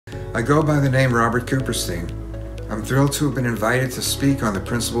I go by the name Robert Cooperstein. I'm thrilled to have been invited to speak on the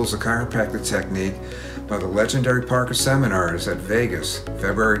principles of chiropractic technique by the legendary Parker Seminars at Vegas,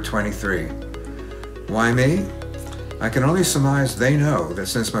 February 23. Why me? I can only surmise they know that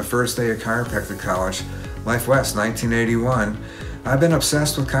since my first day at chiropractic college, Life West 1981, I've been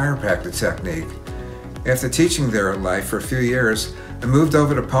obsessed with chiropractic technique. After teaching there at Life for a few years, I moved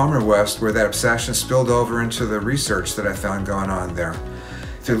over to Palmer West where that obsession spilled over into the research that I found going on there.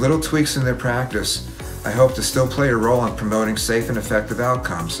 Through little tweaks in their practice, I hope to still play a role in promoting safe and effective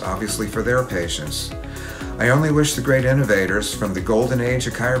outcomes, obviously for their patients. I only wish the great innovators from the golden age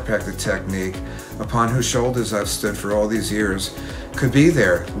of chiropractic technique, upon whose shoulders I've stood for all these years, could be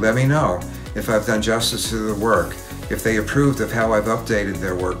there. Let me know if I've done justice to their work, if they approved of how I've updated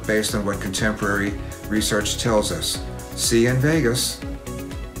their work based on what contemporary research tells us. See you in Vegas.